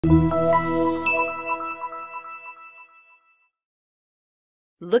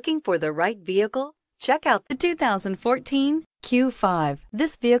Looking for the right vehicle? Check out the 2014 Q5.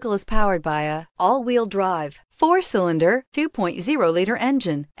 This vehicle is powered by a all-wheel drive, 4-cylinder, 2.0-liter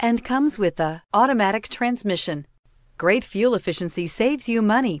engine and comes with a automatic transmission. Great fuel efficiency saves you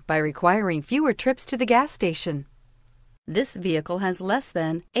money by requiring fewer trips to the gas station. This vehicle has less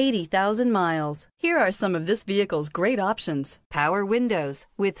than 80,000 miles. Here are some of this vehicle's great options: power windows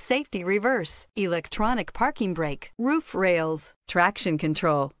with safety reverse, electronic parking brake, roof rails, traction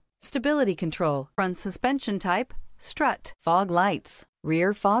control, stability control, front suspension type, strut, fog lights,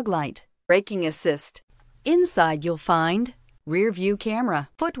 rear fog light, braking assist. Inside you'll find rear view camera,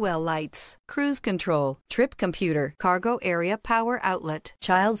 footwell lights, cruise control, trip computer, cargo area power outlet,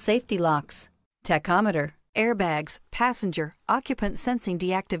 child safety locks, tachometer, airbags, passenger, occupant sensing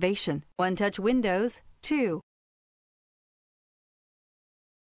deactivation, one-touch windows, too.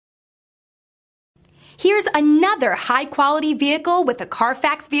 Here's another high-quality vehicle with a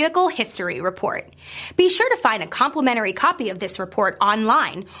Carfax Vehicle History Report. Be sure to find a complimentary copy of this report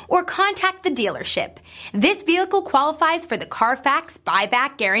online or contact the dealership. This vehicle qualifies for the Carfax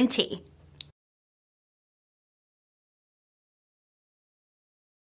Buyback Guarantee.